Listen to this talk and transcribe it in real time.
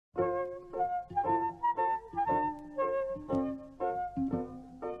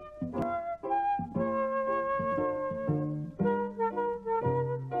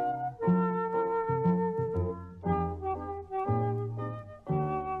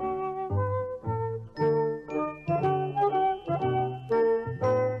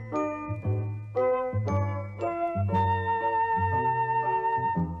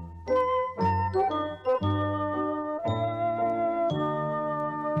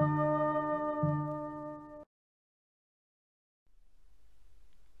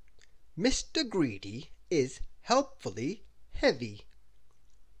Mr. Greedy is helpfully heavy.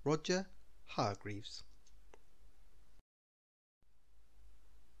 Roger Hargreaves.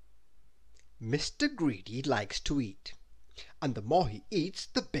 Mr. Greedy likes to eat, and the more he eats,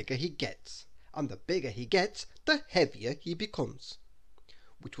 the bigger he gets, and the bigger he gets, the heavier he becomes,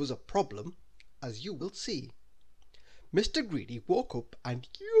 which was a problem, as you will see. Mr. Greedy woke up and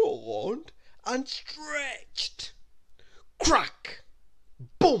yawned and stretched. Crack!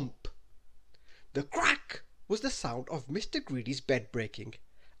 Bump! The crack was the sound of Mr. Greedy's bed breaking,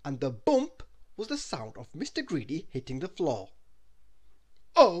 and the bump was the sound of Mr. Greedy hitting the floor.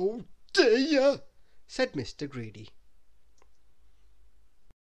 "Oh dear!" said Mr. Greedy.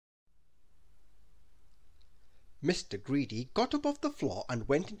 Mr. Greedy got up off the floor and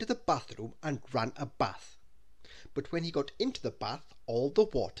went into the bathroom and ran a bath. But when he got into the bath, all the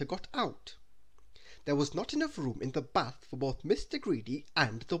water got out. There was not enough room in the bath for both Mr. Greedy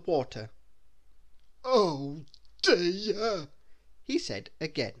and the water. "Oh dear!" he said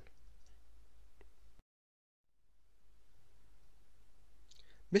again.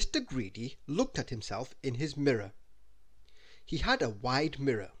 Mr. Greedy looked at himself in his mirror. He had a wide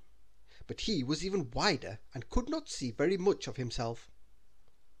mirror, but he was even wider and could not see very much of himself.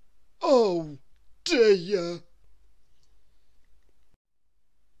 "Oh dear!"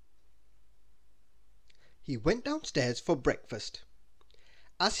 He went downstairs for breakfast.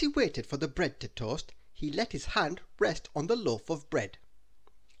 As he waited for the bread to toast, he let his hand rest on the loaf of bread,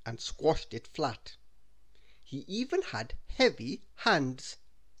 and squashed it flat. He even had heavy hands.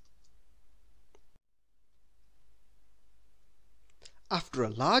 After a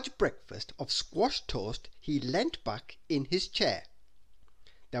large breakfast of squashed toast, he leant back in his chair.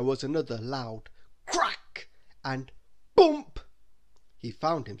 There was another loud crack and bump. He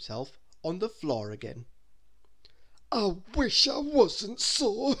found himself on the floor again. "I wish I wasn't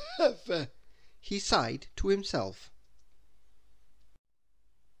so heavy," he sighed to himself.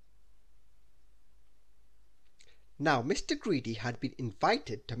 Now Mr. Greedy had been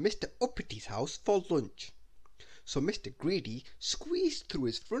invited to Mr. Uppity's house for lunch. So Mr. Greedy squeezed through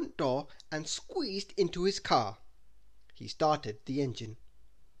his front door and squeezed into his car. He started the engine.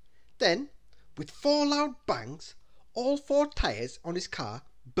 Then, with 4 loud bangs, all 4 tyres on his car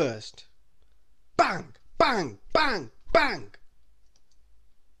burst. Bang! Bang! Bang! Bang!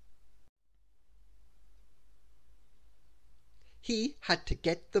 He had to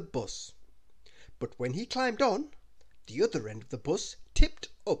get the bus, but when he climbed on, the other end of the bus tipped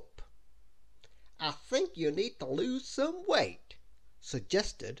up. "I think you need to lose some weight,"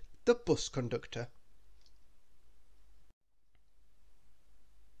 suggested the bus conductor.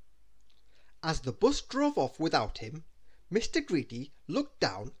 As the bus drove off without him, Mr. Greedy looked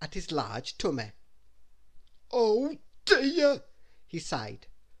down at his large tummy. "Oh dear!" he sighed,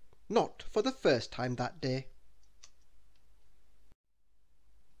 not for the first time that day.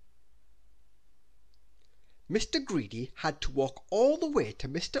 Mr. Greedy had to walk all the way to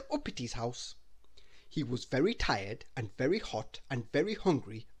Mr. Uppity's house. He was very tired and very hot and very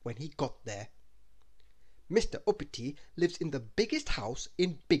hungry when he got there. Mr. Uppity lives in the biggest house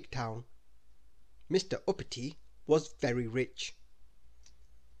in Big Town. Mr. Uppity was very rich.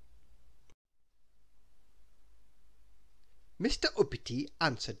 Mr. Uppity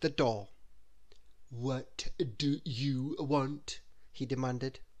answered the door. "What do you want?" he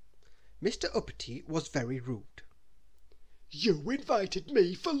demanded. Mr. Uppity was very rude. "You invited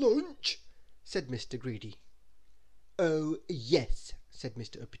me for lunch," said Mr. Greedy. "Oh, yes," said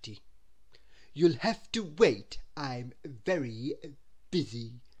Mr. Uppity. "You'll have to wait. I'm very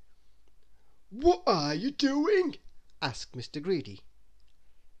busy." "What are you doing?" asked Mr. Greedy.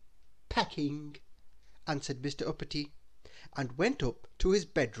 "Packing," answered Mr. Uppity, and went up to his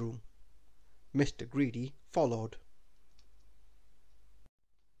bedroom. Mr. Greedy followed.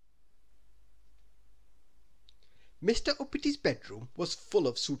 Mr. Uppity's bedroom was full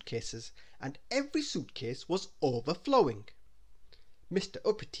of suitcases, and every suitcase was overflowing. Mr.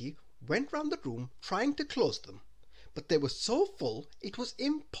 Uppity went round the room trying to close them, but they were so full it was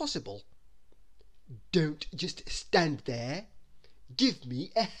impossible. "Don't just stand there. Give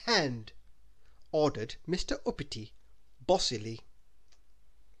me a hand," ordered Mr. Uppity, bossily.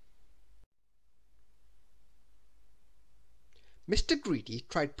 Mr. Greedy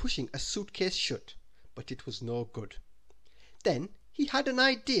tried pushing a suitcase shut, but it was no good. Then he had an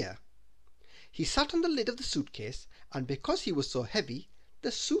idea. He sat on the lid of the suitcase, and because he was so heavy,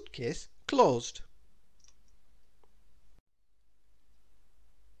 the suitcase closed.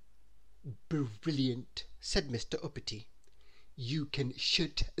 "Brilliant," said Mr. Uppity. "You can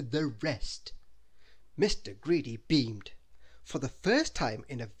shut the rest." Mr. Greedy beamed. For the first time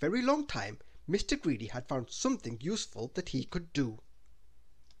in a very long time, Mr. Greedy had found something useful that he could do.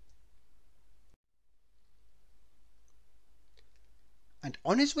 And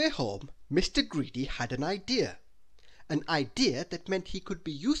on his way home, Mr. Greedy had an idea that meant he could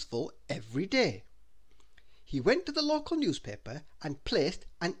be useful every day. He went to the local newspaper and placed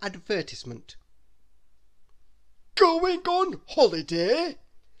an advertisement. Going on holiday?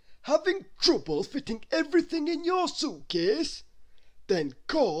 Having trouble fitting everything in your suitcase? Then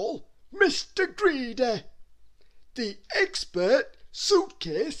call Mr. Greedy, the expert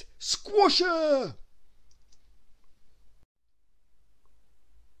suitcase squasher.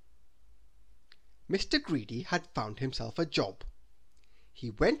 Mr. Greedy had found himself a job. He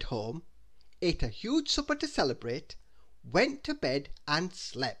went home, ate a huge supper to celebrate, went to bed and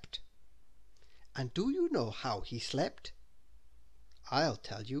slept. And do you know how he slept? I'll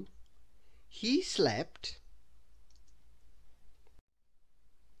tell you. He slept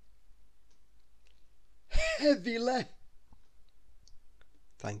heavily.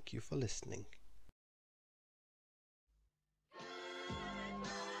 Thank you for listening.